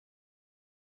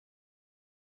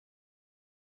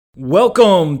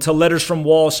Welcome to Letters from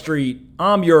Wall Street.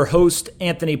 I'm your host,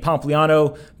 Anthony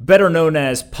Pompliano, better known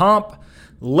as Pomp.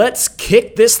 Let's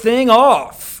kick this thing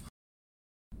off.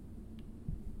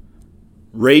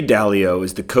 Ray Dalio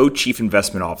is the co-chief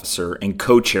investment officer and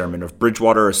co-chairman of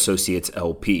Bridgewater Associates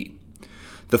LP.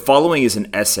 The following is an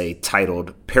essay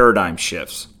titled Paradigm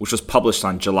Shifts, which was published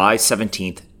on July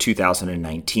 17,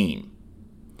 2019.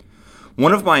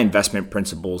 One of my investment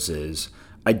principles is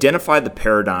identify the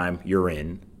paradigm you're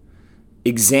in,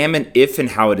 examine if and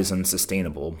how it is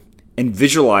unsustainable, and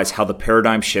visualize how the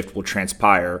paradigm shift will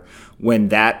transpire when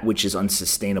that which is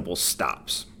unsustainable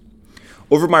stops.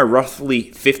 Over my roughly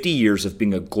 50 years of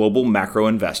being a global macro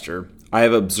investor, I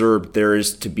have observed there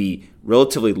is to be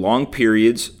relatively long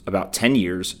periods, about 10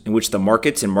 years, in which the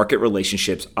markets and market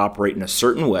relationships operate in a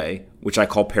certain way, which I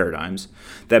call paradigms,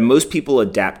 that most people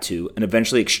adapt to and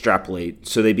eventually extrapolate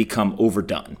so they become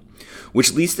overdone,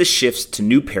 which leads to shifts to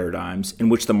new paradigms in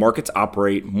which the markets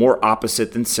operate more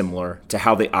opposite than similar to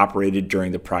how they operated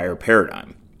during the prior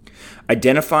paradigm.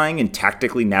 Identifying and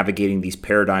tactically navigating these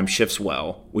paradigm shifts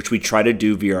well, which we try to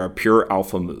do via our pure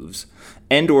alpha moves,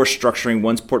 and or structuring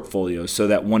one's portfolio so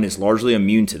that one is largely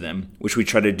immune to them, which we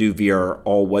try to do via our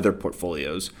all-weather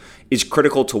portfolios, is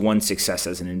critical to one's success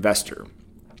as an investor.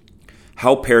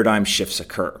 How paradigm shifts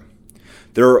occur.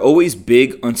 There are always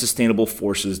big, unsustainable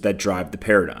forces that drive the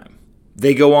paradigm.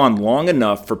 They go on long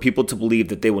enough for people to believe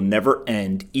that they will never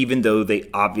end, even though they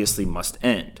obviously must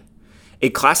end. A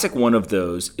classic one of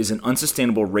those is an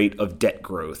unsustainable rate of debt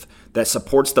growth that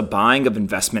supports the buying of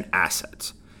investment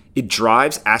assets. It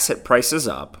drives asset prices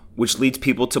up, which leads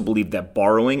people to believe that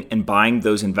borrowing and buying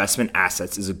those investment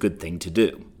assets is a good thing to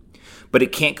do. But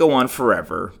it can't go on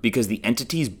forever because the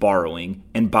entities borrowing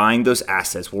and buying those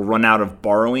assets will run out of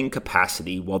borrowing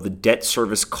capacity while the debt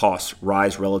service costs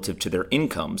rise relative to their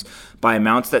incomes by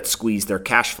amounts that squeeze their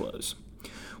cash flows.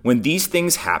 When these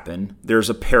things happen, there's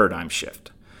a paradigm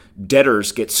shift.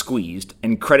 Debtors get squeezed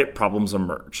and credit problems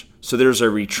emerge. So there's a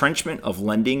retrenchment of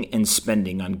lending and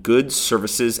spending on goods,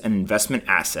 services, and investment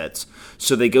assets,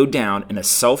 so they go down in a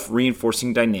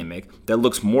self-reinforcing dynamic that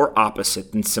looks more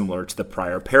opposite than similar to the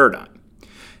prior paradigm.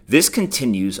 This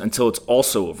continues until it's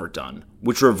also overdone,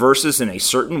 which reverses in a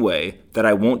certain way that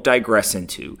I won't digress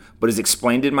into, but is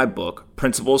explained in my book,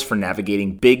 Principles for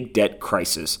Navigating Big Debt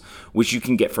Crisis, which you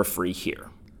can get for free here.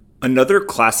 Another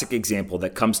classic example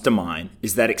that comes to mind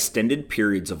is that extended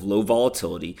periods of low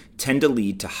volatility tend to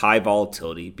lead to high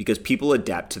volatility because people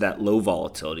adapt to that low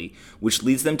volatility, which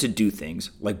leads them to do things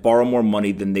like borrow more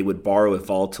money than they would borrow if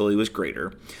volatility was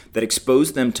greater, that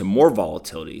expose them to more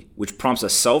volatility, which prompts a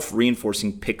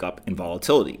self-reinforcing pickup in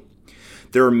volatility.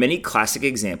 There are many classic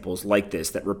examples like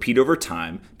this that repeat over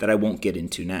time that I won't get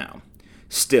into now.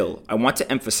 Still, I want to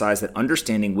emphasize that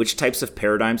understanding which types of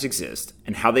paradigms exist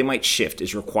and how they might shift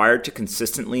is required to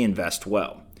consistently invest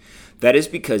well. That is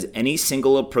because any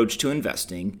single approach to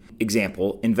investing,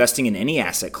 example, investing in any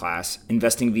asset class,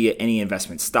 investing via any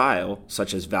investment style,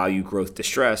 such as value, growth,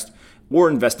 distressed, or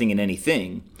investing in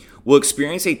anything, will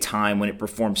experience a time when it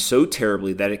performs so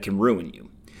terribly that it can ruin you.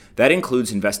 That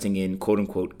includes investing in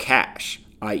quote-unquote cash,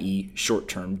 i.e.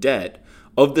 short-term debt,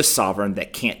 of the sovereign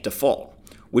that can't default,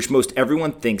 which most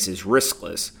everyone thinks is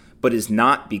riskless, but is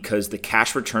not because the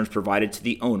cash returns provided to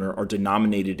the owner are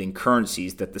denominated in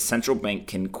currencies that the central bank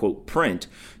can, quote, print,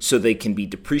 so they can be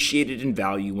depreciated in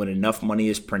value when enough money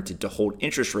is printed to hold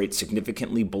interest rates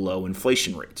significantly below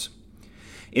inflation rates.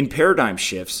 In paradigm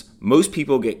shifts, most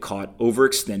people get caught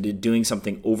overextended doing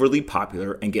something overly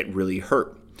popular and get really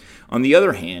hurt. On the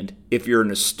other hand, if you're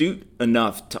astute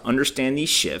enough to understand these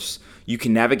shifts, you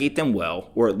can navigate them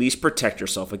well or at least protect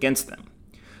yourself against them.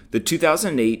 The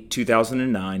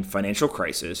 2008-2009 financial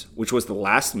crisis, which was the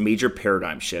last major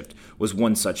paradigm shift, was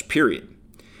one such period.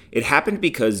 It happened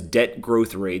because debt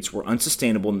growth rates were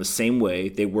unsustainable in the same way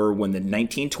they were when the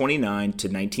 1929 to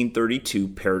 1932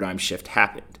 paradigm shift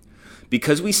happened.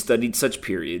 Because we studied such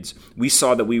periods, we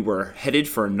saw that we were headed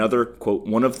for another, quote,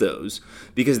 one of those,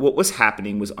 because what was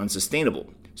happening was unsustainable.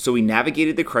 So we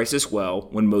navigated the crisis well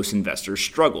when most investors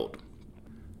struggled.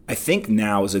 I think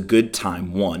now is a good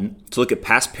time, 1, to look at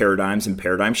past paradigms and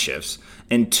paradigm shifts,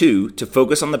 and 2, to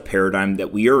focus on the paradigm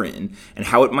that we are in and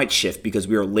how it might shift because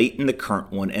we are late in the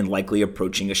current one and likely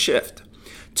approaching a shift.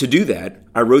 To do that,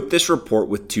 I wrote this report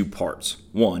with 2 parts.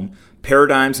 1,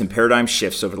 paradigms and paradigm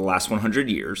shifts over the last 100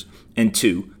 years, and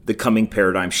 2, the coming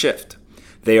paradigm shift.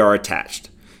 They are attached.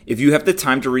 If you have the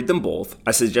time to read them both,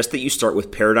 I suggest that you start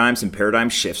with paradigms and paradigm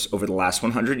shifts over the last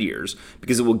 100 years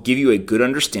because it will give you a good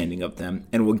understanding of them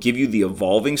and will give you the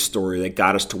evolving story that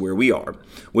got us to where we are,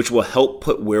 which will help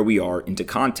put where we are into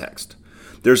context.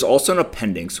 There's also an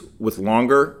appendix with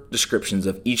longer descriptions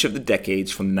of each of the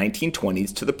decades from the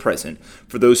 1920s to the present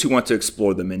for those who want to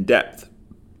explore them in depth.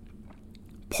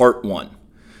 Part 1.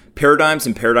 Paradigms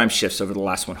and paradigm shifts over the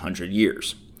last 100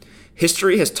 years.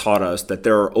 History has taught us that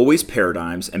there are always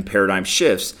paradigms and paradigm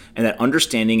shifts, and that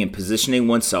understanding and positioning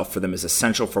oneself for them is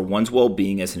essential for one's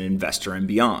well-being as an investor and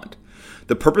beyond.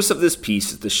 The purpose of this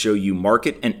piece is to show you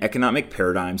market and economic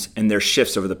paradigms and their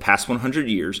shifts over the past 100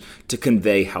 years to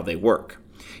convey how they work.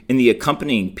 In the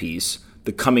accompanying piece,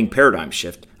 The Coming Paradigm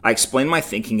Shift, I explain my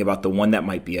thinking about the one that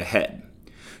might be ahead.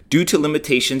 Due to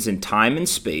limitations in time and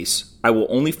space, I will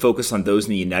only focus on those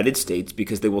in the United States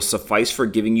because they will suffice for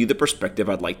giving you the perspective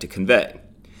I'd like to convey.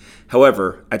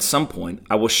 However, at some point,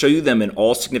 I will show you them in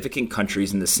all significant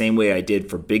countries in the same way I did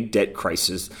for big debt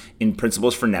crisis in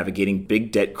Principles for Navigating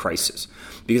Big Debt Crisis,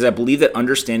 because I believe that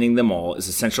understanding them all is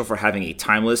essential for having a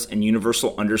timeless and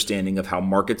universal understanding of how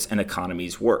markets and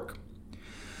economies work.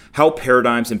 How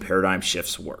paradigms and paradigm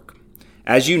shifts work.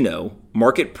 As you know,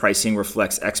 market pricing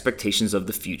reflects expectations of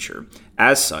the future.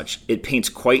 As such, it paints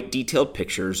quite detailed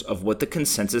pictures of what the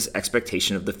consensus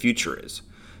expectation of the future is.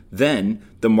 Then,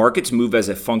 the markets move as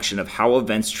a function of how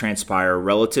events transpire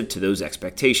relative to those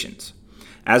expectations.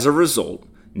 As a result,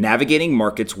 navigating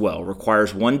markets well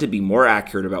requires one to be more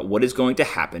accurate about what is going to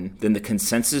happen than the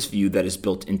consensus view that is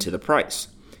built into the price.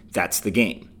 That's the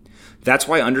game. That's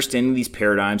why understanding these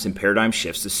paradigms and paradigm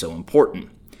shifts is so important.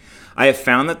 I have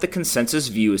found that the consensus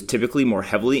view is typically more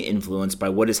heavily influenced by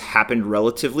what has happened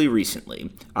relatively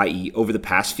recently, i.e., over the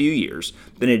past few years,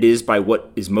 than it is by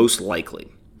what is most likely.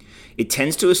 It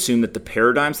tends to assume that the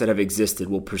paradigms that have existed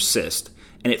will persist,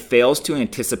 and it fails to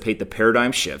anticipate the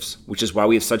paradigm shifts, which is why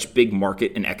we have such big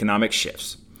market and economic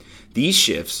shifts. These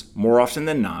shifts, more often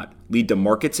than not, lead to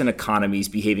markets and economies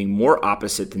behaving more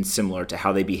opposite than similar to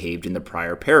how they behaved in the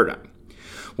prior paradigm.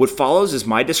 What follows is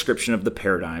my description of the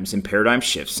paradigms and paradigm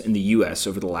shifts in the U.S.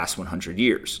 over the last 100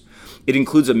 years. It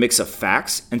includes a mix of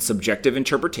facts and subjective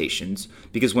interpretations,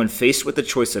 because when faced with the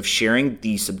choice of sharing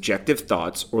these subjective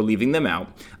thoughts or leaving them out,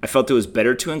 I felt it was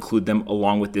better to include them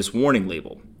along with this warning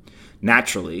label.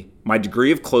 Naturally, my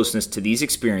degree of closeness to these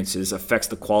experiences affects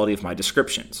the quality of my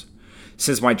descriptions.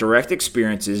 Since my direct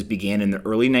experiences began in the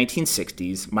early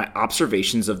 1960s, my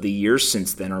observations of the years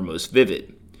since then are most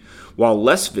vivid. While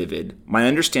less vivid, my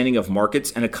understanding of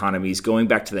markets and economies going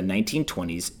back to the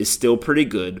 1920s is still pretty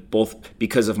good, both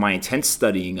because of my intense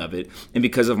studying of it and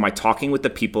because of my talking with the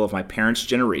people of my parents'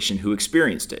 generation who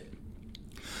experienced it.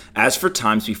 As for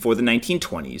times before the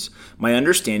 1920s, my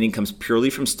understanding comes purely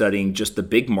from studying just the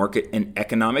big market and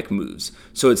economic moves,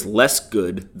 so it's less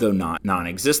good, though not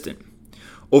non-existent.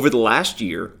 Over the last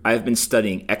year, I have been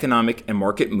studying economic and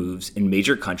market moves in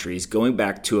major countries going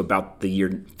back to about the year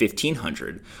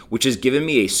 1500, which has given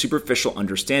me a superficial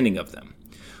understanding of them.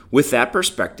 With that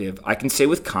perspective, I can say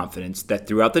with confidence that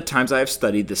throughout the times I have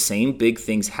studied, the same big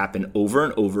things happen over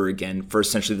and over again for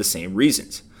essentially the same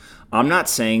reasons. I'm not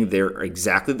saying they're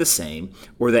exactly the same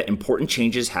or that important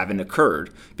changes haven't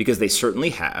occurred, because they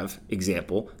certainly have.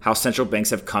 Example, how central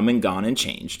banks have come and gone and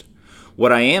changed.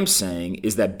 What I am saying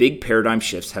is that big paradigm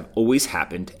shifts have always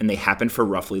happened, and they happen for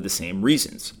roughly the same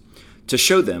reasons. To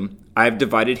show them, I have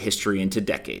divided history into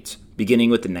decades, beginning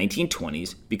with the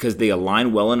 1920s, because they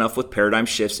align well enough with paradigm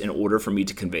shifts in order for me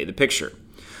to convey the picture.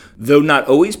 Though not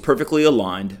always perfectly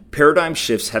aligned, paradigm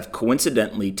shifts have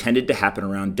coincidentally tended to happen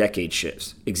around decade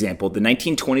shifts. Example, the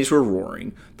 1920s were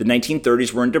roaring, the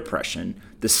 1930s were in depression,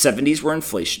 the 70s were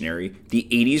inflationary, the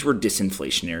 80s were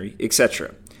disinflationary,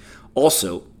 etc.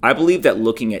 Also, I believe that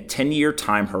looking at 10-year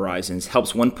time horizons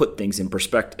helps one put things in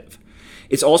perspective.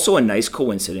 It's also a nice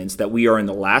coincidence that we are in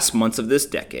the last months of this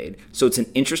decade, so it's an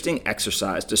interesting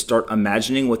exercise to start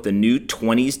imagining what the new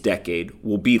 20s decade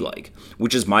will be like,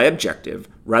 which is my objective,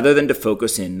 rather than to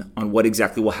focus in on what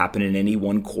exactly will happen in any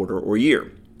one quarter or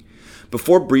year.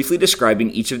 Before briefly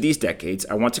describing each of these decades,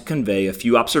 I want to convey a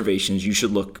few observations you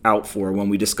should look out for when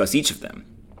we discuss each of them.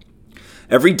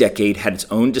 Every decade had its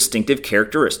own distinctive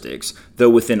characteristics, though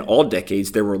within all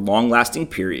decades there were long-lasting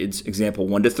periods, example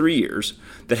 1 to 3 years,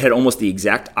 that had almost the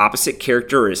exact opposite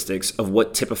characteristics of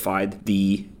what typified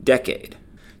the decade.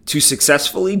 To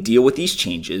successfully deal with these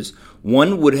changes,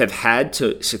 one would have had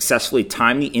to successfully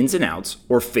time the ins and outs,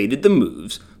 or faded the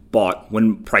moves, bought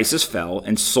when prices fell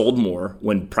and sold more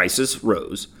when prices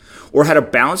rose, or had a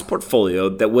balanced portfolio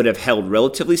that would have held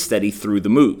relatively steady through the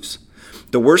moves.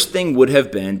 The worst thing would have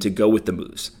been to go with the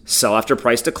moves, sell after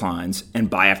price declines, and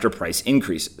buy after price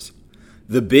increases.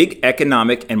 The big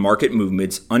economic and market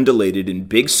movements undulated in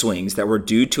big swings that were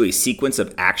due to a sequence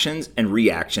of actions and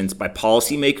reactions by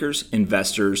policymakers,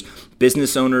 investors,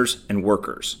 business owners, and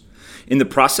workers. In the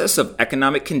process of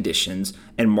economic conditions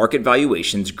and market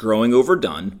valuations growing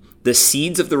overdone, the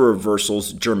seeds of the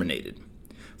reversals germinated.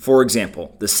 For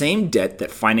example, the same debt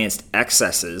that financed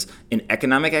excesses in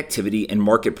economic activity and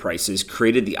market prices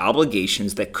created the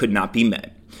obligations that could not be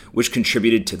met, which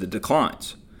contributed to the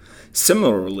declines.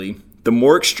 Similarly, the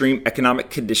more extreme economic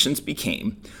conditions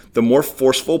became, the more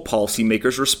forceful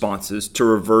policymakers' responses to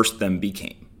reverse them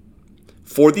became.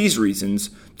 For these reasons,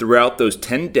 throughout those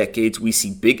 10 decades, we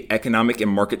see big economic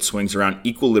and market swings around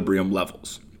equilibrium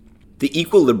levels. The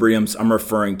equilibriums I'm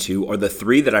referring to are the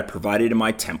three that I provided in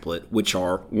my template, which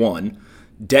are 1.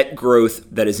 Debt growth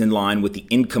that is in line with the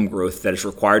income growth that is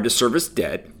required to service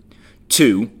debt.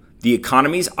 2. The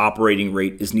economy's operating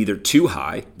rate is neither too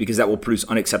high, because that will produce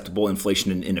unacceptable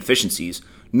inflation and inefficiencies,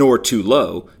 nor too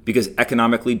low, because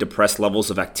economically depressed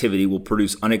levels of activity will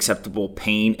produce unacceptable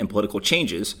pain and political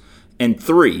changes. And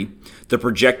 3, the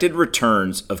projected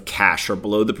returns of cash are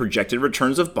below the projected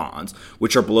returns of bonds,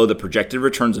 which are below the projected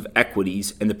returns of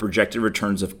equities and the projected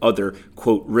returns of other,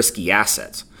 quote, risky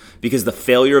assets, because the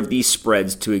failure of these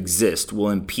spreads to exist will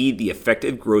impede the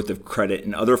effective growth of credit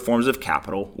and other forms of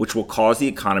capital, which will cause the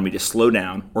economy to slow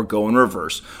down or go in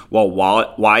reverse, while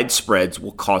wide spreads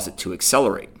will cause it to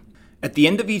accelerate. At the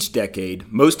end of each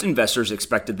decade, most investors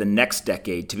expected the next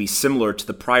decade to be similar to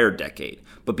the prior decade,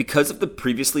 but because of the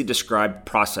previously described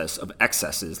process of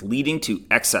excesses leading to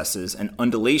excesses and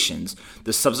undulations,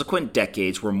 the subsequent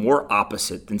decades were more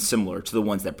opposite than similar to the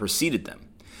ones that preceded them.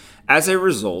 As a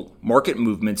result, market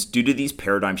movements due to these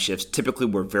paradigm shifts typically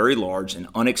were very large and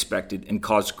unexpected and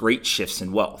caused great shifts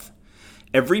in wealth.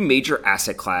 Every major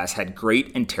asset class had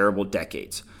great and terrible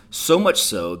decades, so much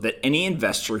so that any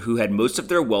investor who had most of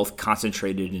their wealth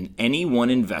concentrated in any one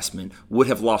investment would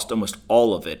have lost almost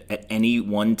all of it at any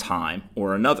one time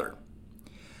or another.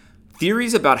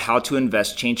 Theories about how to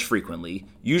invest change frequently,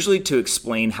 usually to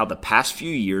explain how the past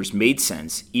few years made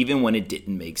sense even when it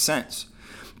didn't make sense.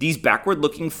 These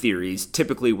backward-looking theories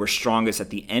typically were strongest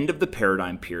at the end of the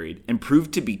paradigm period and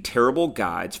proved to be terrible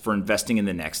guides for investing in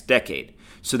the next decade,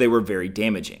 so they were very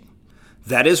damaging.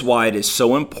 That is why it is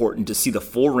so important to see the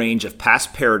full range of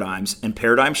past paradigms and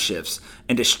paradigm shifts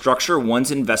and to structure one's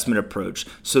investment approach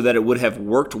so that it would have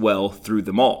worked well through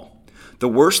them all. The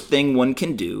worst thing one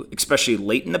can do, especially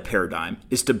late in the paradigm,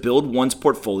 is to build one's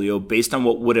portfolio based on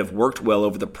what would have worked well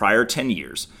over the prior 10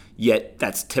 years, yet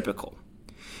that's typical.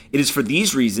 It is for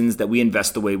these reasons that we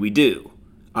invest the way we do,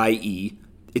 i.e.,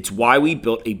 it's why we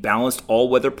built a balanced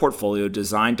all-weather portfolio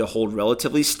designed to hold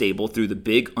relatively stable through the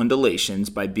big undulations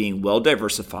by being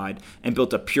well-diversified, and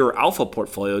built a pure alpha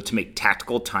portfolio to make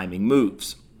tactical timing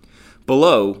moves.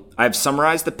 Below, I have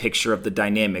summarized the picture of the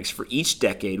dynamics for each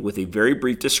decade with a very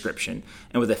brief description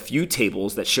and with a few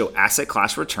tables that show asset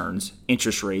class returns,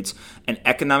 interest rates, and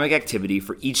economic activity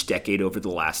for each decade over the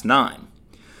last 9.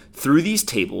 Through these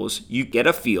tables, you get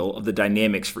a feel of the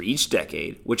dynamics for each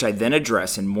decade, which I then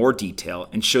address in more detail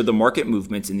and show the market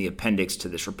movements in the appendix to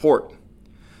this report.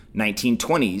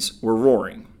 1920s were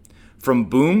roaring. From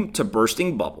boom to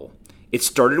bursting bubble, it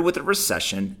started with a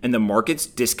recession and the markets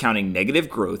discounting negative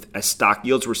growth as stock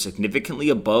yields were significantly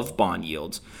above bond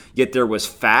yields, yet there was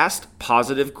fast,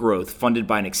 positive growth funded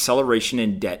by an acceleration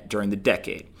in debt during the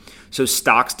decade, so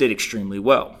stocks did extremely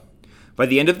well. By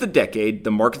the end of the decade,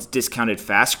 the markets discounted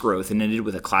fast growth and ended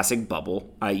with a classic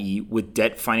bubble, i.e., with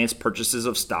debt-financed purchases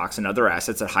of stocks and other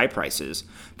assets at high prices,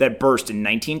 that burst in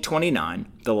 1929,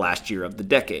 the last year of the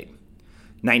decade.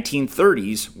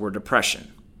 1930s were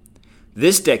depression.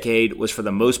 This decade was for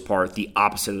the most part the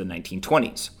opposite of the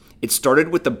 1920s. It started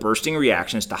with the bursting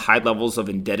reactions to high levels of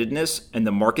indebtedness and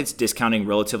the markets discounting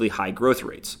relatively high growth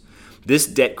rates. This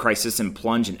debt crisis and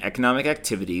plunge in economic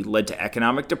activity led to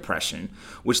economic depression,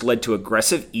 which led to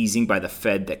aggressive easing by the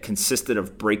Fed that consisted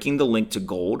of breaking the link to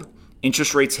gold,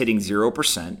 interest rates hitting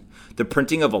 0%, the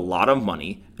printing of a lot of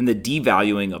money, and the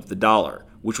devaluing of the dollar,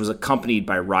 which was accompanied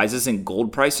by rises in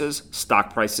gold prices,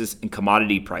 stock prices, and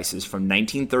commodity prices from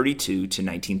 1932 to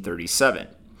 1937.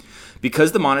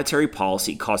 Because the monetary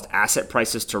policy caused asset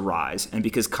prices to rise and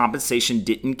because compensation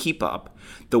didn't keep up,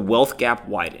 the wealth gap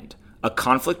widened. A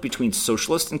conflict between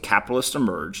socialists and capitalists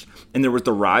emerged, and there was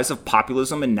the rise of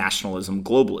populism and nationalism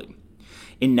globally.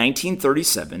 In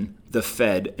 1937, the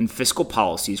Fed and fiscal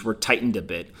policies were tightened a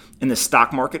bit, and the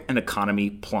stock market and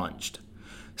economy plunged.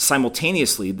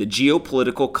 Simultaneously, the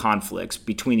geopolitical conflicts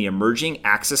between the emerging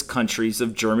Axis countries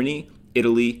of Germany,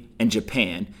 Italy, and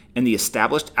Japan, and the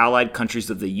established allied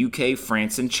countries of the UK,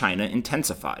 France, and China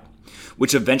intensified,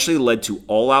 which eventually led to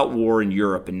all-out war in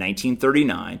Europe in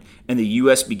 1939 and the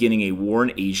U.S. beginning a war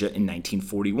in Asia in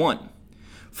 1941.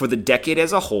 For the decade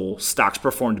as a whole, stocks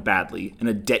performed badly, and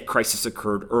a debt crisis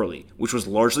occurred early, which was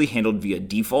largely handled via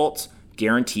defaults,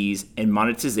 guarantees, and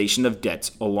monetization of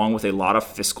debts, along with a lot of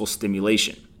fiscal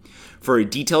stimulation. For a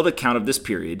detailed account of this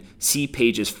period, see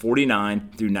pages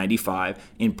 49 through 95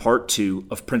 in Part 2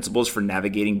 of Principles for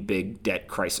Navigating Big Debt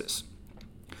Crisis.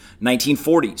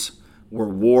 1940s were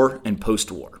war and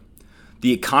post-war.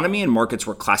 The economy and markets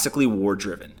were classically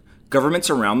war-driven. Governments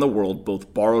around the world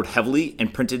both borrowed heavily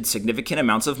and printed significant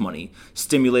amounts of money,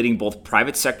 stimulating both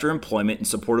private sector employment in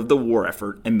support of the war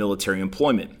effort and military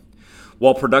employment.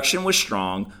 While production was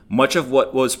strong, much of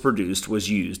what was produced was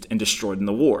used and destroyed in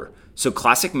the war, so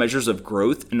classic measures of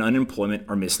growth and unemployment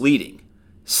are misleading.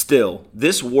 Still,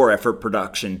 this war effort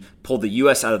production pulled the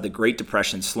U.S. out of the Great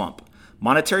Depression slump.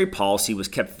 Monetary policy was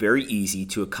kept very easy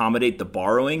to accommodate the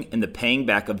borrowing and the paying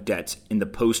back of debts in the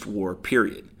post-war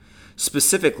period.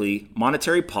 Specifically,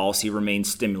 monetary policy remained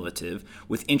stimulative,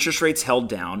 with interest rates held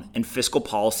down and fiscal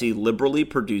policy liberally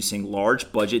producing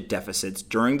large budget deficits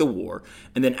during the war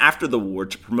and then after the war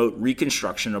to promote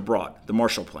reconstruction abroad, the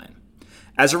Marshall Plan.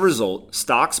 As a result,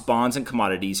 stocks, bonds, and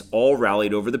commodities all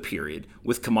rallied over the period,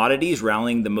 with commodities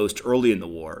rallying the most early in the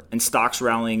war and stocks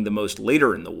rallying the most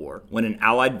later in the war when an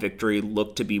Allied victory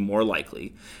looked to be more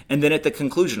likely, and then at the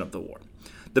conclusion of the war.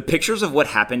 The pictures of what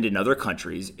happened in other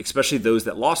countries, especially those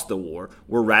that lost the war,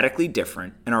 were radically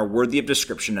different and are worthy of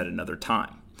description at another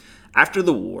time. After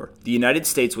the war, the United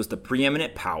States was the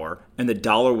preeminent power and the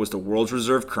dollar was the world's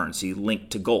reserve currency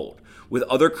linked to gold, with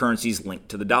other currencies linked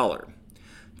to the dollar.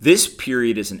 This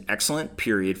period is an excellent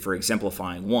period for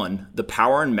exemplifying 1. The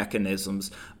power and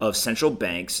mechanisms of central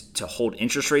banks to hold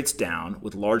interest rates down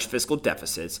with large fiscal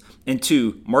deficits, and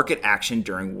 2. Market action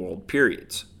during world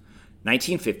periods.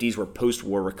 1950s were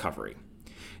post-war recovery.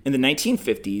 In the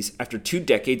 1950s, after 2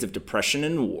 decades of depression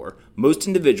and war, most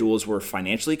individuals were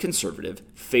financially conservative,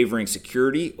 favoring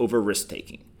security over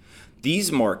risk-taking.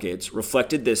 These markets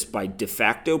reflected this by de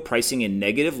facto pricing in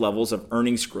negative levels of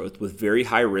earnings growth with very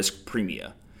high risk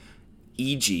premia,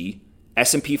 e.g.,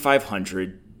 S&P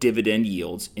 500 dividend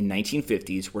yields in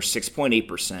 1950s were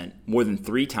 6.8%, more than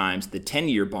 3 times the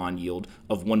 10-year bond yield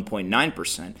of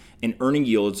 1.9%, and earning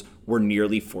yields were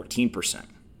nearly 14%.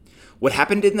 What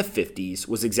happened in the 50s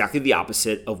was exactly the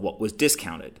opposite of what was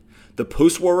discounted. The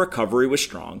post-war recovery was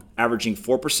strong, averaging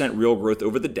 4% real growth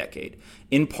over the decade,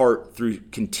 in part through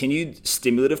continued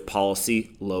stimulative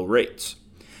policy, low rates.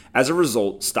 As a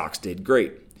result, stocks did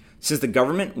great. Since the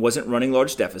government wasn't running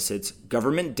large deficits,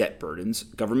 government debt burdens,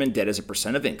 government debt as a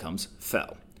percent of incomes,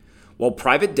 fell. While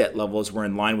private debt levels were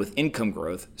in line with income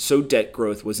growth, so debt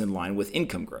growth was in line with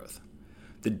income growth.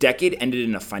 The decade ended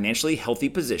in a financially healthy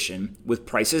position, with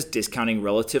prices discounting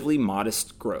relatively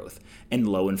modest growth and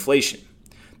low inflation.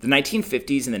 The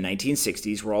 1950s and the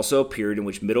 1960s were also a period in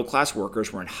which middle-class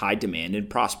workers were in high demand and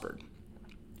prospered.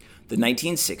 The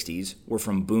 1960s were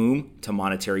from boom to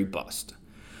monetary bust.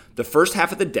 The first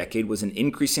half of the decade was an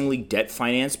increasingly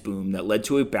debt-financed boom that led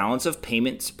to a balance of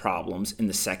payments problems in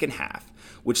the second half,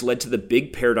 which led to the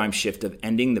big paradigm shift of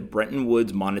ending the Bretton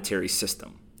Woods monetary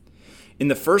system. In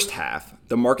the first half,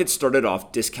 the market started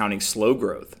off discounting slow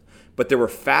growth, but there were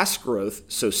fast growth,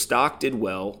 so stock did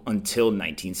well until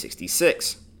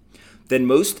 1966. Then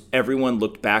most everyone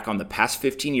looked back on the past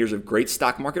 15 years of great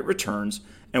stock market returns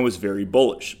and was very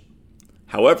bullish.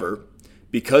 However,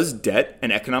 because debt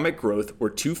and economic growth were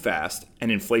too fast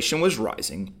and inflation was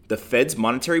rising, the Fed's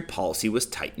monetary policy was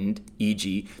tightened,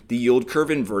 e.g., the yield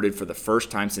curve inverted for the first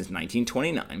time since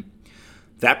 1929.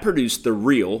 That produced the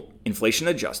real,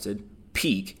 inflation-adjusted,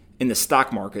 peak in the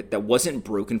stock market that wasn't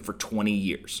broken for 20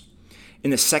 years. In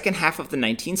the second half of the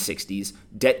 1960s,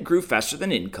 debt grew faster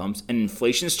than incomes and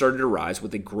inflation started to rise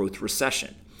with a growth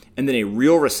recession, and then a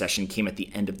real recession came at the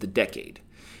end of the decade.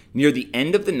 Near the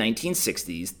end of the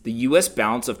 1960s, the U.S.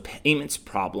 balance of payments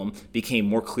problem became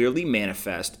more clearly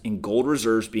manifest and gold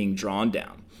reserves being drawn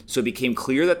down, so it became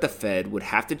clear that the Fed would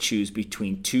have to choose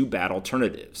between 2 bad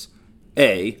alternatives.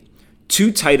 A,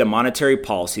 too tight a monetary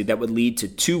policy that would lead to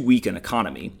too weak an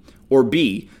economy, or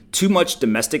B, too much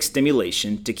domestic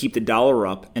stimulation to keep the dollar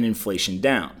up and inflation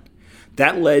down.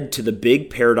 That led to the big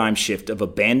paradigm shift of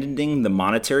abandoning the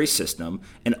monetary system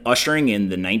and ushering in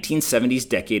the 1970s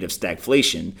decade of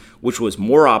stagflation, which was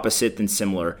more opposite than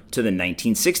similar to the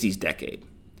 1960s decade.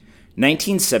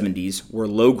 1970s were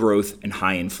low growth and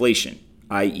high inflation,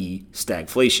 i.e.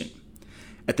 stagflation.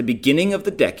 At the beginning of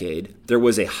the decade, there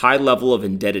was a high level of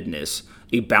indebtedness,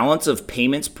 a balance of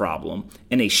payments problem,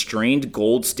 and a strained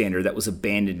gold standard that was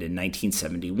abandoned in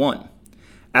 1971.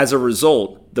 As a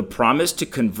result, the promise to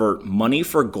convert money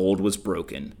for gold was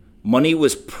broken. Money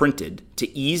was printed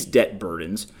to ease debt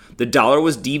burdens, the dollar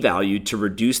was devalued to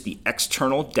reduce the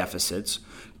external deficits,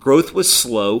 growth was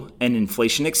slow and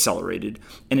inflation accelerated,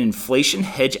 and inflation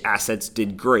hedge assets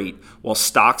did great while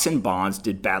stocks and bonds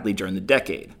did badly during the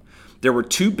decade. There were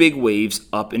two big waves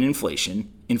up in inflation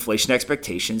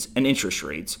expectations, and interest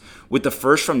rates, with the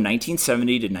first from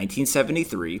 1970 to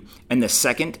 1973 and the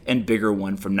second and bigger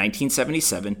one from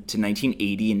 1977 to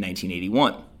 1980 and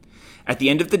 1981. At the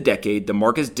end of the decade, the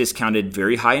markets discounted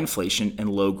very high inflation and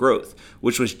low growth,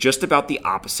 which was just about the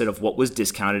opposite of what was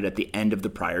discounted at the end of the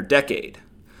prior decade.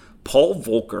 Paul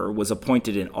Volcker was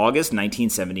appointed in August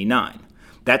 1979.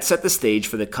 That set the stage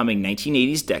for the coming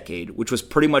 1980s decade, which was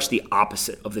pretty much the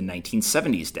opposite of the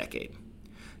 1970s decade.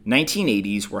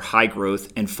 1980s were high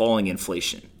growth and falling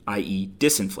inflation, i.e.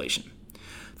 disinflation.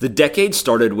 The decade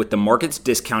started with the markets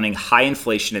discounting high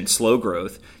inflation and slow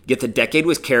growth, yet the decade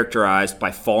was characterized by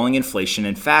falling inflation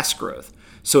and fast growth,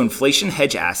 so inflation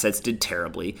hedge assets did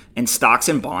terribly and stocks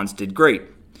and bonds did great.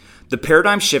 The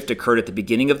paradigm shift occurred at the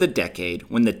beginning of the decade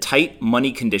when the tight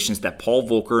money conditions that Paul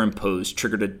Volcker imposed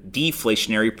triggered a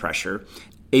deflationary pressure,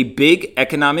 a big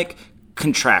economic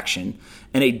contraction,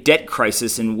 and a debt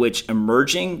crisis in which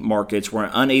emerging markets were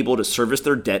unable to service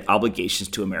their debt obligations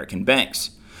to American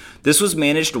banks. This was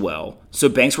managed well, so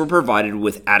banks were provided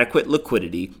with adequate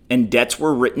liquidity and debts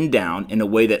were written down in a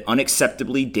way that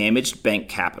unacceptably damaged bank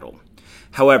capital.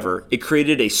 However, it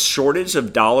created a shortage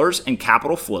of dollars and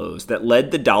capital flows that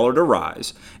led the dollar to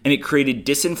rise, and it created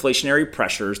disinflationary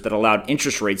pressures that allowed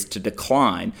interest rates to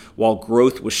decline while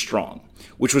growth was strong,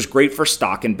 which was great for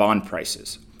stock and bond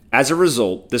prices. As a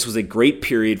result, this was a great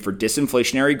period for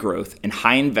disinflationary growth and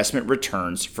high investment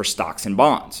returns for stocks and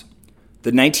bonds.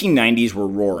 The 1990s were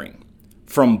roaring,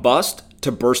 from bust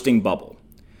to bursting bubble.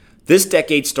 This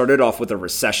decade started off with a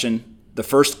recession, the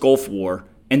first Gulf War,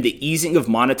 and the easing of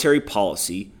monetary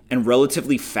policy and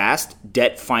relatively fast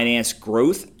debt finance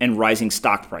growth and rising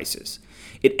stock prices.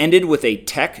 It ended with a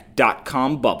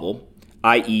tech.com bubble,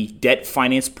 i.e. debt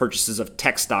finance purchases of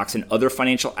tech stocks and other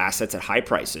financial assets at high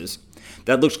prices,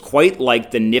 that looks quite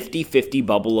like the Nifty 50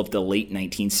 bubble of the late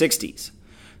 1960s.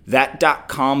 That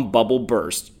dot-com bubble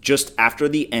burst just after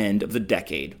the end of the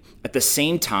decade. At the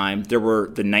same time, there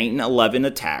were the 9/11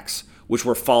 attacks, which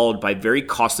were followed by very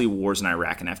costly wars in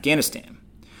Iraq and Afghanistan.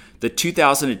 The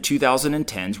 2000 to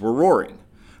 2010s were roaring,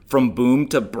 from boom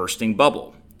to bursting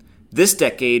bubble. This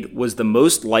decade was the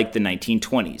most like the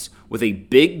 1920s, with a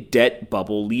big debt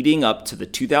bubble leading up to the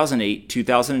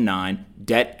 2008-2009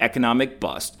 debt economic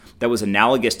bust that was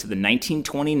analogous to the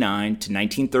 1929 to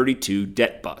 1932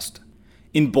 debt bust.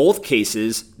 In both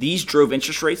cases, these drove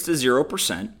interest rates to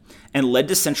 0% and led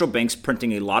to central banks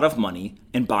printing a lot of money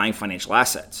and buying financial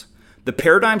assets. The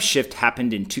paradigm shift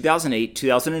happened in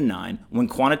 2008-2009 when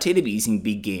quantitative easing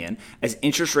began as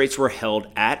interest rates were held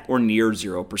at or near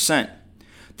 0%.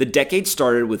 The decade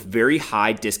started with very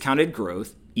high discounted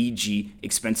growth, e.g.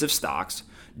 expensive stocks,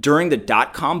 during the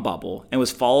dot-com bubble and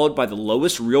was followed by the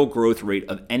lowest real growth rate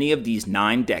of any of these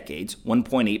 9 decades,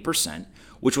 1.8%,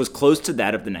 which was close to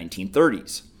that of the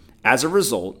 1930s. As a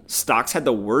result, stocks had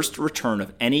the worst return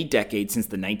of any decade since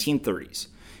the 1930s.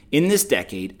 In this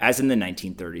decade, as in the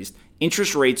 1930s,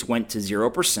 interest rates went to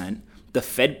 0%, the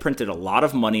Fed printed a lot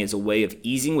of money as a way of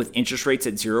easing with interest rates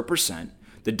at 0%,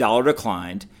 the dollar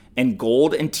declined, and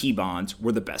gold and T-bonds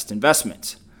were the best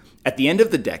investments. At the end of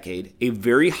the decade, a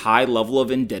very high level of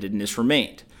indebtedness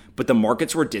remained, but the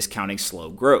markets were discounting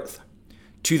slow growth.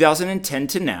 2010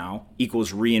 to now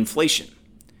equals reinflation.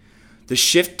 The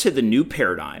shift to the new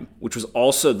paradigm, which was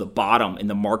also the bottom in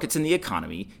the markets and the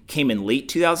economy, came in late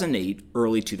 2008,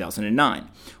 early 2009,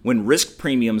 when risk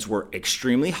premiums were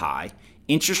extremely high,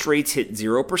 interest rates hit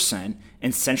 0%,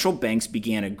 and central banks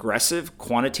began aggressive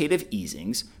quantitative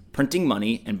easings, printing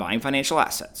money and buying financial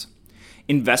assets.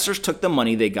 Investors took the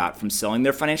money they got from selling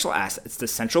their financial assets to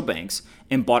central banks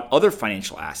and bought other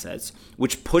financial assets,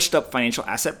 which pushed up financial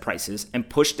asset prices and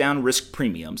pushed down risk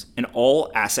premiums and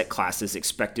all asset classes'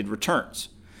 expected returns.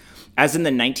 As in the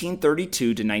 1932 to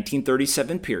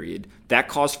 1937 period, that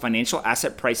caused financial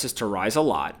asset prices to rise a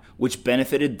lot, which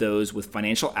benefited those with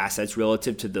financial assets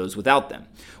relative to those without them,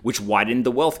 which widened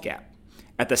the wealth gap.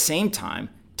 At the same time,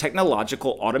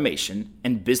 technological automation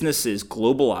and businesses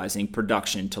globalizing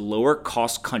production to lower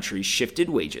cost countries shifted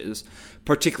wages,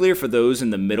 particularly for those in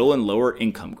the middle and lower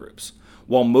income groups,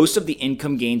 while most of the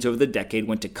income gains over the decade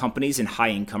went to companies and high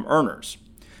income earners.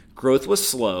 Growth was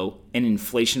slow and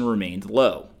inflation remained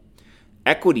low.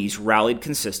 Equities rallied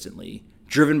consistently,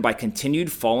 driven by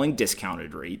continued falling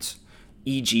discounted rates,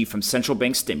 e.g. from central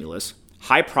bank stimulus,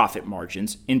 high profit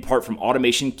margins, in part from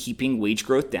automation keeping wage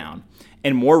growth down,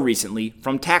 and more recently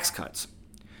from tax cuts.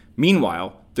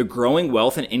 Meanwhile, the growing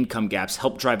wealth and income gaps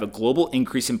help drive a global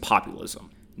increase in populism.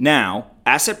 Now,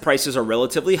 asset prices are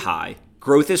relatively high,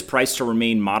 growth is priced to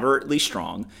remain moderately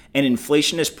strong, and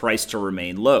inflation is priced to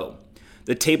remain low.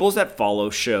 The tables that follow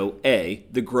show A,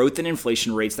 the growth and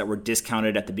inflation rates that were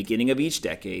discounted at the beginning of each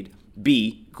decade,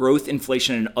 B, growth,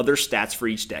 inflation, and other stats for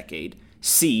each decade,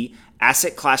 C,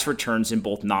 asset class returns in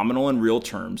both nominal and real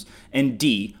terms, and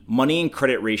D, money and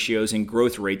credit ratios and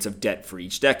growth rates of debt for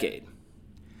each decade.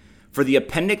 For the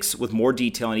appendix with more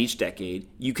detail in each decade,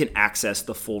 you can access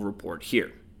the full report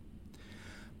here.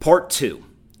 Part 2.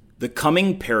 The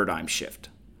coming paradigm shift.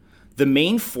 The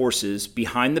main forces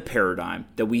behind the paradigm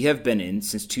that we have been in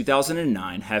since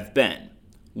 2009 have been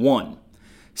 1.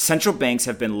 Central banks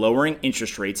have been lowering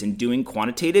interest rates and doing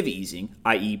quantitative easing,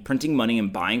 i.e. printing money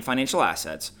and buying financial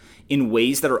assets, in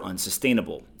ways that are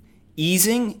unsustainable.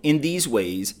 Easing in these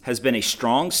ways has been a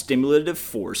strong stimulative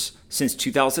force since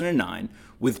 2009,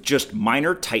 with just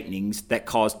minor tightenings that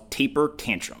caused taper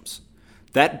tantrums.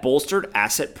 That bolstered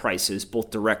asset prices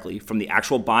both directly from the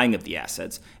actual buying of the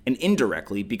assets and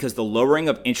indirectly because the lowering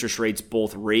of interest rates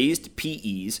both raised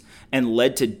PEs and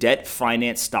led to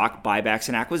debt-financed stock buybacks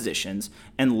and acquisitions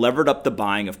and levered up the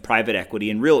buying of private equity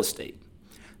and real estate.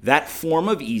 That form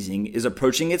of easing is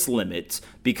approaching its limits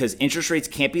because interest rates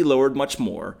can't be lowered much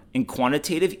more, and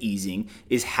quantitative easing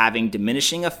is having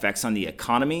diminishing effects on the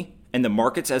economy and the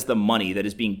markets as the money that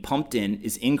is being pumped in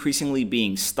is increasingly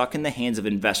being stuck in the hands of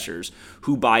investors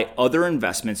who buy other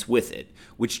investments with it,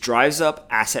 which drives up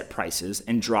asset prices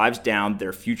and drives down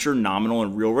their future nominal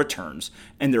and real returns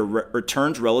and their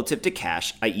returns relative to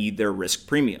cash, i.e. their risk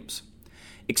premiums.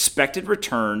 Expected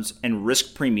returns and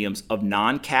risk premiums of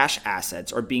non-cash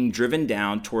assets are being driven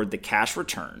down toward the cash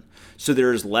return, so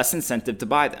there is less incentive to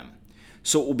buy them.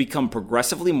 So it will become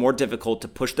progressively more difficult to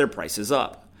push their prices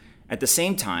up. At the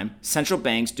same time, central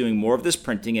banks doing more of this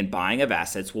printing and buying of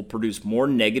assets will produce more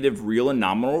negative real and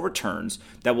nominal returns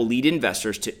that will lead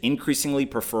investors to increasingly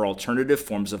prefer alternative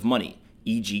forms of money,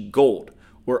 e.g. gold,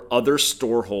 or other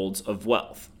storeholds of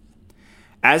wealth.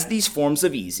 As these forms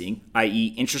of easing,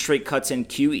 i.e. interest rate cuts and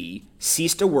QE,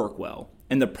 cease to work well,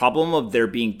 and the problem of there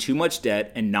being too much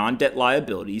debt and non-debt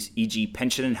liabilities, e.g.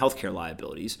 pension and healthcare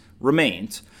liabilities,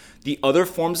 remains, the other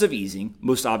forms of easing,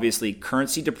 most obviously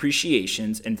currency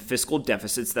depreciations and fiscal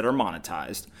deficits that are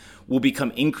monetized, will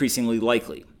become increasingly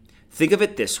likely. Think of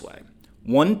it this way.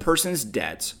 One person's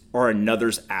debts are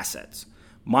another's assets.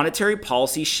 Monetary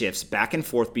policy shifts back and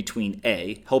forth between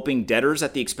A, helping debtors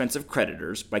at the expense of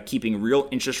creditors by keeping real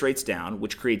interest rates down,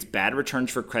 which creates bad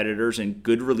returns for creditors and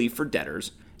good relief for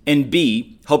debtors, and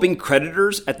B, helping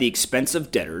creditors at the expense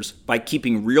of debtors by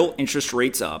keeping real interest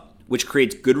rates up, which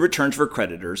creates good returns for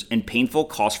creditors and painful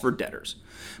costs for debtors.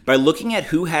 By looking at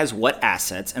who has what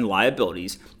assets and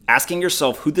liabilities, asking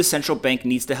yourself who the central bank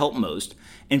needs to help most,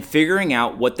 and figuring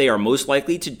out what they are most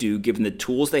likely to do given the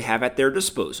tools they have at their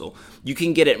disposal, you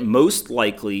can get at most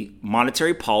likely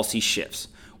monetary policy shifts,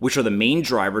 which are the main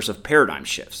drivers of paradigm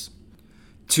shifts.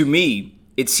 To me,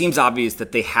 it seems obvious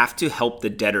that they have to help the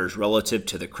debtors relative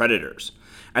to the creditors.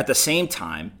 At the same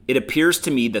time, it appears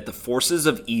to me that the forces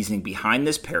of easing behind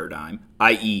this paradigm,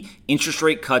 i.e. interest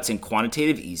rate cuts and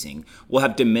quantitative easing, will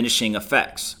have diminishing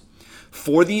effects.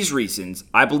 For these reasons,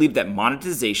 I believe that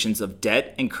monetizations of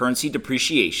debt and currency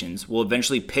depreciations will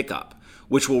eventually pick up,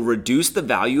 which will reduce the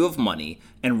value of money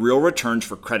and real returns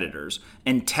for creditors,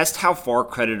 and test how far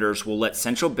creditors will let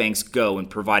central banks go in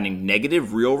providing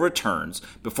negative real returns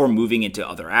before moving into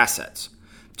other assets.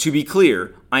 To be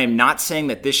clear, I am not saying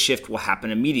that this shift will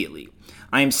happen immediately.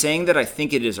 I am saying that I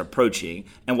think it is approaching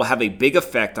and will have a big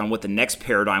effect on what the next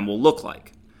paradigm will look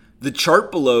like. The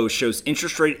chart below shows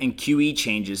interest rate and QE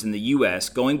changes in the US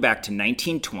going back to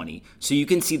 1920, so you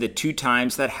can see the two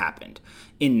times that happened,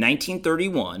 in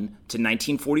 1931 to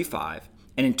 1945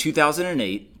 and in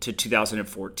 2008 to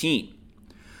 2014.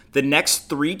 The next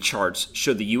three charts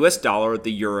show the US dollar,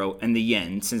 the euro, and the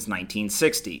yen since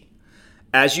 1960.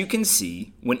 As you can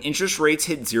see, when interest rates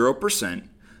hit 0%,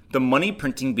 the money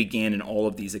printing began in all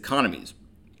of these economies.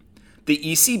 The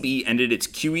ECB ended its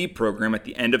QE program at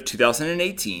the end of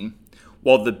 2018,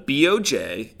 while the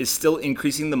BOJ is still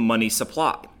increasing the money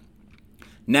supply.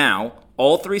 Now,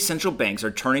 all three central banks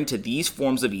are turning to these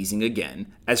forms of easing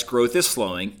again as growth is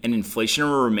slowing and inflation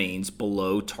remains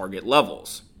below target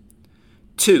levels.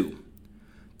 2.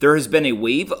 There has been a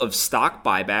wave of stock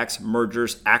buybacks,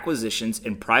 mergers, acquisitions,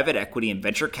 and private equity and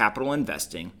venture capital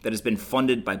investing that has been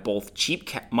funded by both cheap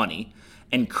money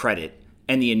and credit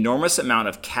and the enormous amount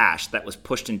of cash that was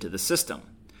pushed into the system.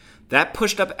 That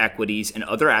pushed up equities and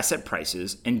other asset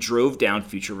prices and drove down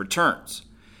future returns.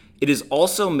 It has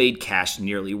also made cash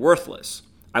nearly worthless.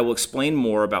 I will explain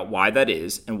more about why that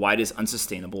is and why it is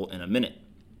unsustainable in a minute.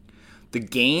 The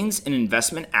gains in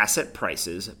investment asset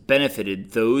prices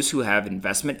benefited those who have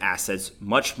investment assets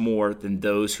much more than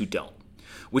those who don't,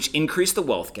 which increased the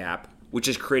wealth gap, which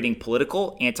is creating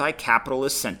political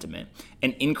anti-capitalist sentiment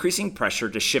and increasing pressure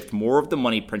to shift more of the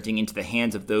money printing into the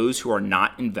hands of those who are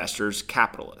not investors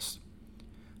capitalists.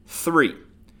 3.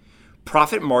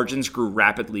 Profit margins grew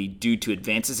rapidly due to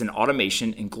advances in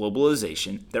automation and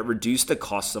globalization that reduced the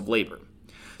costs of labor.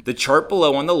 The chart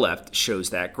below on the left shows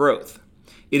that growth.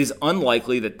 It is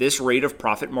unlikely that this rate of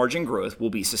profit margin growth will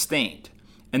be sustained,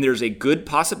 and there's a good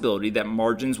possibility that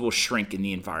margins will shrink in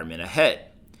the environment ahead.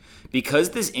 Because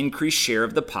this increased share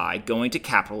of the pie going to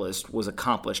capitalists was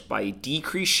accomplished by a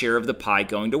decreased share of the pie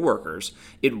going to workers,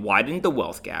 it widened the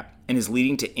wealth gap and is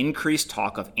leading to increased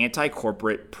talk of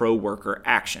anti-corporate, pro-worker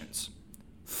actions.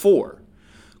 4.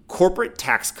 Corporate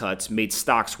tax cuts made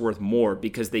stocks worth more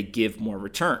because they give more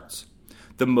returns.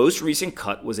 The most recent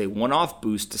cut was a one-off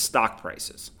boost to stock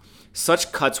prices.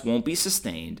 Such cuts won't be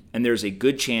sustained, and there's a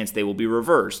good chance they will be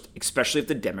reversed, especially if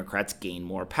the Democrats gain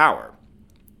more power.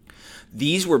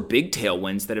 These were big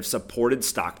tailwinds that have supported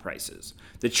stock prices.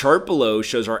 The chart below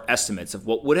shows our estimates of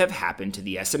what would have happened to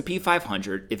the S&P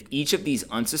 500 if each of these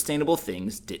unsustainable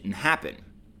things didn't happen.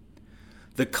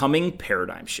 The coming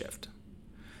paradigm shift.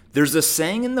 There's a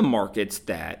saying in the markets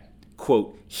that,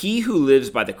 quote, "He who lives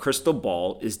by the crystal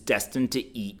ball is destined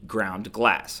to eat ground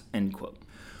glass," end quote.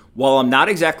 While I'm not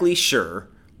exactly sure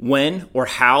when or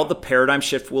how the paradigm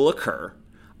shift will occur,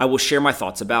 I will share my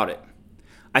thoughts about it.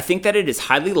 I think that it is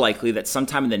highly likely that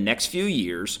sometime in the next few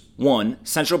years, 1.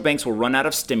 Central banks will run out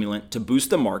of stimulant to boost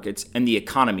the markets and the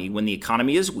economy when the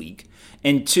economy is weak,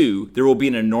 and 2. There will be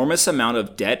an enormous amount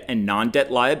of debt and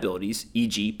non-debt liabilities,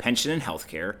 e.g. pension and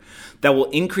healthcare, that will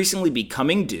increasingly be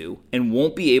coming due and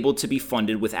won't be able to be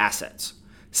funded with assets.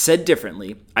 Said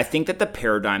differently, I think that the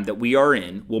paradigm that we are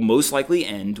in will most likely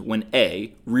end when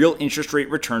A. Real interest rate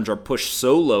returns are pushed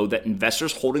so low that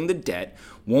investors holding the debt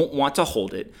won't want to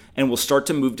hold it and will start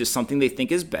to move to something they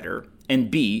think is better,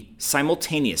 and B.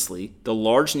 Simultaneously, the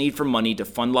large need for money to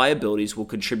fund liabilities will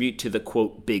contribute to the,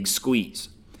 quote, big squeeze.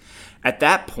 At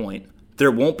that point,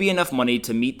 there won't be enough money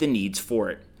to meet the needs for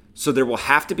it, so there will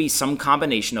have to be some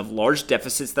combination of large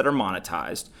deficits that are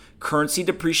monetized, currency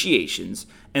depreciations,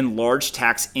 and large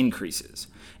tax increases.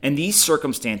 And these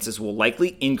circumstances will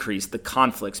likely increase the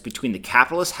conflicts between the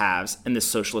capitalist haves and the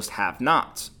socialist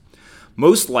have-nots.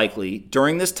 Most likely,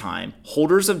 during this time,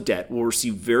 holders of debt will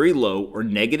receive very low or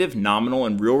negative nominal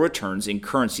and real returns in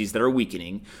currencies that are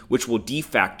weakening, which will de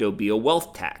facto be a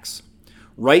wealth tax.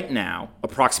 Right now,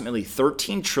 approximately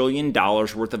 $13 trillion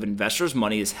worth of investors'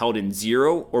 money is held in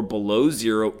zero or below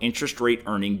zero interest rate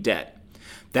earning debt.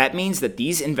 That means that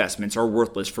these investments are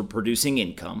worthless for producing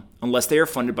income unless they are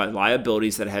funded by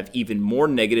liabilities that have even more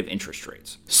negative interest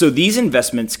rates. So these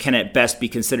investments can at best be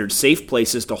considered safe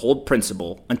places to hold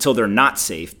principal until they're not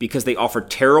safe because they offer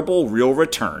terrible real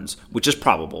returns, which is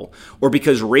probable, or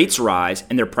because rates rise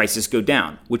and their prices go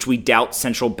down, which we doubt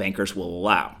central bankers will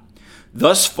allow.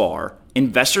 Thus far,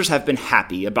 investors have been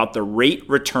happy about the rate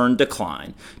return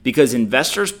decline because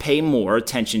investors pay more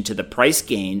attention to the price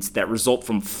gains that result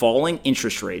from falling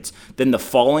interest rates than the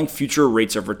falling future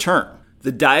rates of return.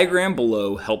 The diagram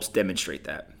below helps demonstrate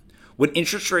that. When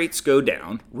interest rates go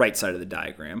down, right side of the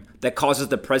diagram, that causes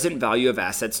the present value of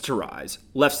assets to rise,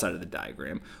 left side of the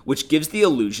diagram, which gives the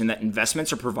illusion that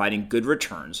investments are providing good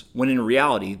returns, when in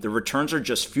reality, the returns are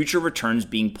just future returns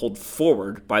being pulled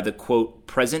forward by the, quote,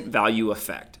 present value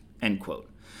effect, end quote.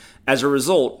 As a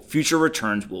result, future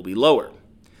returns will be lower.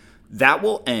 That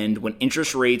will end when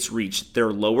interest rates reach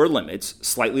their lower limits,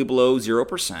 slightly below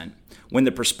 0%, when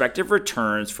the prospective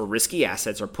returns for risky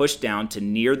assets are pushed down to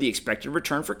near the expected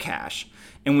return for cash,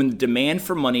 and when the demand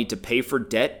for money to pay for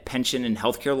debt, pension, and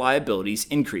healthcare liabilities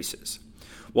increases.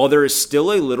 While there is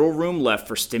still a little room left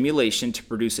for stimulation to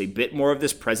produce a bit more of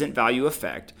this present value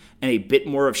effect and a bit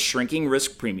more of shrinking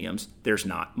risk premiums, there's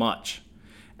not much.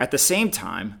 At the same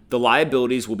time, the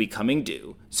liabilities will be coming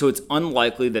due, so it's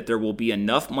unlikely that there will be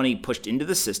enough money pushed into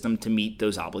the system to meet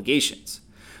those obligations.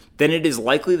 Then it is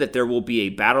likely that there will be a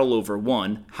battle over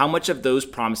 1, how much of those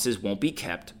promises won't be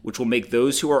kept, which will make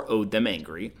those who are owed them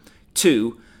angry,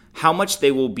 2, how much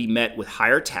they will be met with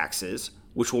higher taxes,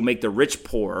 which will make the rich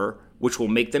poorer, which will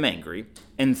make them angry,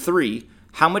 and 3,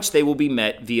 how much they will be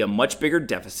met via much bigger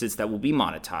deficits that will be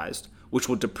monetized, which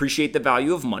will depreciate the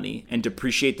value of money and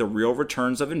depreciate the real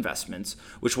returns of investments,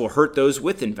 which will hurt those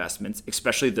with investments,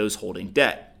 especially those holding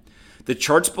debt. The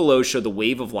charts below show the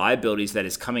wave of liabilities that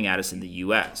is coming at us in the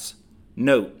U.S.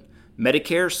 Note,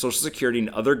 Medicare, Social Security, and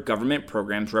other government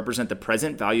programs represent the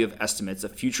present value of estimates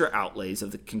of future outlays of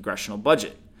the congressional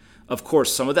budget. Of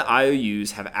course, some of the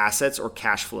IOUs have assets or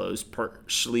cash flows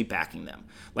partially backing them,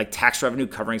 like tax revenue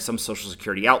covering some Social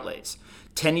Security outlays.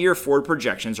 10-year forward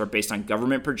projections are based on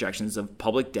government projections of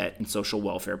public debt and social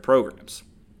welfare programs.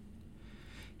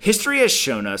 History has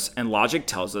shown us, and logic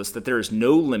tells us, that there is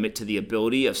no limit to the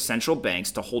ability of central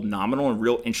banks to hold nominal and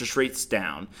real interest rates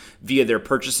down via their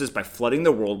purchases by flooding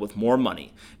the world with more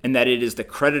money, and that it is the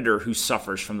creditor who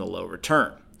suffers from the low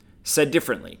return. Said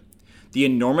differently, the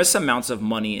enormous amounts of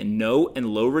money in no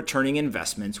and low returning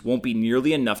investments won't be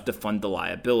nearly enough to fund the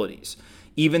liabilities,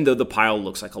 even though the pile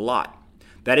looks like a lot.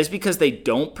 That is because they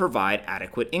don't provide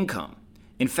adequate income.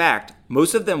 In fact,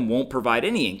 most of them won't provide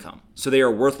any income, so they are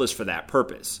worthless for that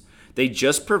purpose. They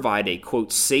just provide a,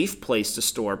 quote, safe place to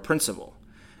store principal.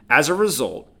 As a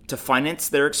result, to finance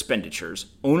their expenditures,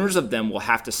 owners of them will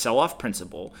have to sell off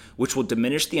principal, which will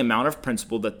diminish the amount of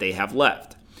principal that they have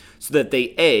left, so that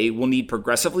they, A, will need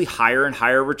progressively higher and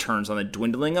higher returns on the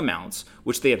dwindling amounts,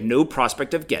 which they have no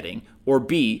prospect of getting, or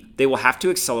B, they will have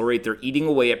to accelerate their eating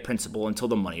away at principal until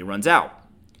the money runs out.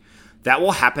 That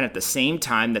will happen at the same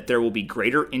time that there will be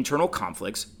greater internal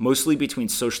conflicts, mostly between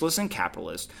socialists and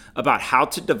capitalists, about how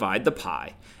to divide the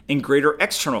pie, and greater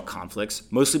external conflicts,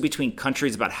 mostly between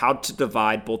countries about how to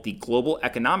divide both the global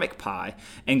economic pie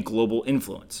and global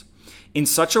influence. In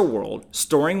such a world,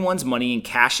 storing one's money in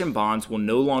cash and bonds will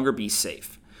no longer be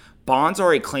safe. Bonds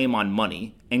are a claim on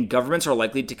money, and governments are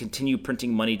likely to continue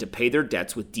printing money to pay their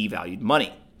debts with devalued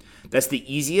money. That's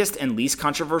the easiest and least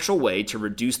controversial way to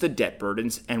reduce the debt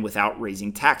burdens and without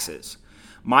raising taxes.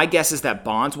 My guess is that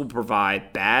bonds will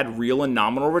provide bad real and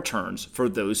nominal returns for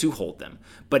those who hold them,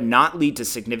 but not lead to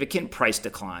significant price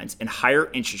declines and higher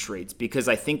interest rates, because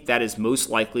I think that is most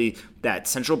likely that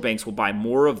central banks will buy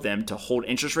more of them to hold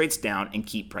interest rates down and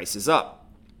keep prices up.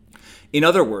 In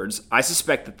other words, I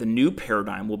suspect that the new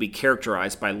paradigm will be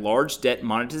characterized by large debt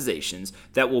monetizations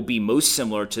that will be most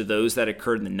similar to those that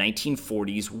occurred in the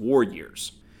 1940s war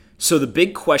years. So the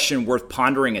big question worth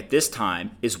pondering at this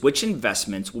time is which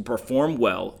investments will perform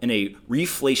well in a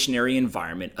reflationary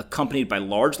environment accompanied by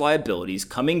large liabilities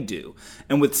coming due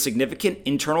and with significant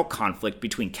internal conflict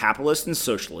between capitalists and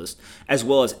socialists, as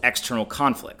well as external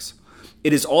conflicts.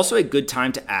 It is also a good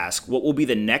time to ask what will be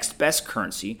the next best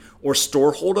currency or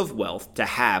storehold of wealth to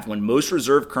have when most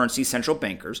reserve currency central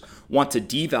bankers want to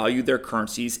devalue their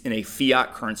currencies in a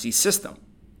fiat currency system.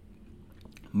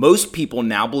 Most people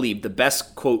now believe the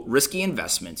best, quote, risky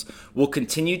investments will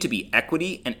continue to be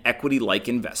equity and equity-like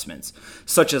investments,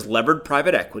 such as levered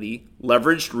private equity,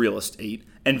 leveraged real estate,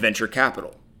 and venture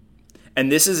capital.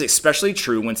 And this is especially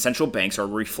true when central banks are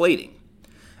reflating.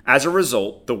 As a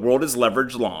result, the world is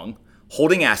leveraged long,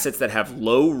 holding assets that have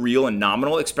low real and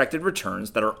nominal expected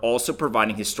returns that are also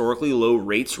providing historically low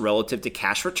rates relative to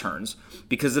cash returns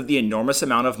because of the enormous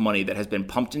amount of money that has been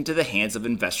pumped into the hands of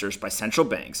investors by central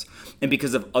banks and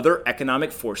because of other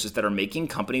economic forces that are making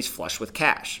companies flush with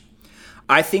cash.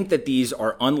 I think that these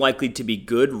are unlikely to be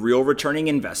good real returning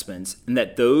investments, and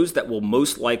that those that will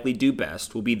most likely do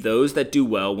best will be those that do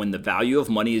well when the value of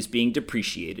money is being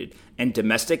depreciated and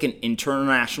domestic and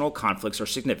international conflicts are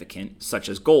significant, such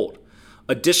as gold.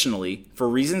 Additionally, for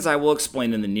reasons I will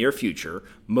explain in the near future,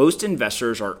 most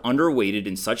investors are underweighted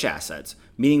in such assets,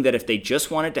 meaning that if they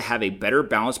just wanted to have a better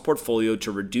balanced portfolio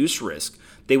to reduce risk,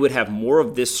 they would have more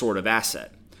of this sort of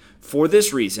asset. For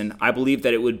this reason, I believe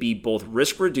that it would be both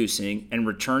risk-reducing and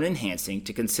return-enhancing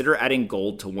to consider adding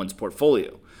gold to one's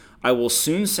portfolio. I will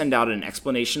soon send out an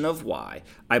explanation of why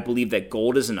I believe that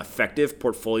gold is an effective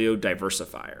portfolio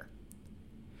diversifier.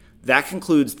 That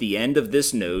concludes the end of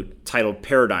this note titled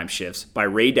Paradigm Shifts by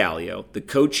Ray Dalio, the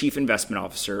Co-Chief Investment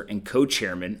Officer and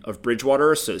Co-Chairman of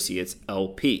Bridgewater Associates,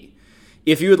 LP.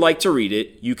 If you would like to read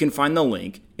it, you can find the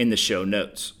link in the show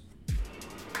notes.